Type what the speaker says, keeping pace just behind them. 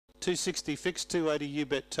260 fixed, 280 you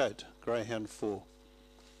bet tote. Greyhound 4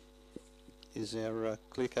 is our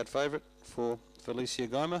clear-cut favourite for Felicia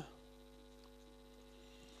Geimer.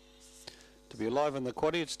 To be alive in the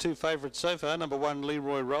quaddie, it's 2 favourites so far. Number 1,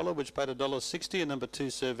 Leroy Roller, which paid $1.60, and number 2,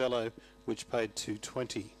 Cervello, which paid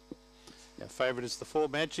 $2.20. Our favourite is the 4,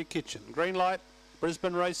 Magic Kitchen. Green light,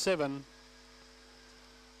 Brisbane Race 7.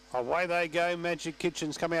 Away they go. Magic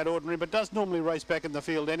Kitchen's come out ordinary, but does normally race back in the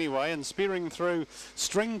field anyway. And spearing through,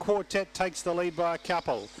 String Quartet takes the lead by a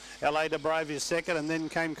couple. LA de Brave is second, and then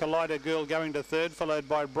came Collider Girl going to third, followed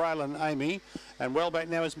by Braylon Amy. And well back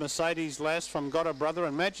now is Mercedes Lass from Got a Brother,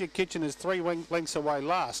 and Magic Kitchen is 3 lengths away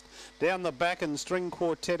last. Down the back, and String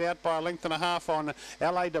Quartet out by 1.5 lengths on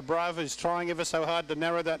LA de Brave, who's trying ever so hard to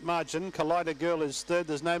narrow that margin. Collider Girl is third.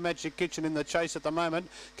 There's no Magic Kitchen in the chase at the moment.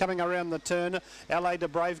 Coming around the turn, LA de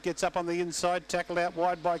Brave gets up on the inside, tackled out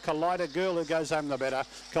wide by Collider Girl, who goes home the better.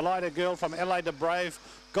 Collider Girl from LA de Brave.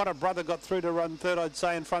 Got a Brother got through to run third, I'd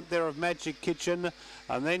say, in front there of Magic Kitchen.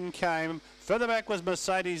 And then came, further back was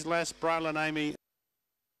Mercedes Lass, Braylon Amy.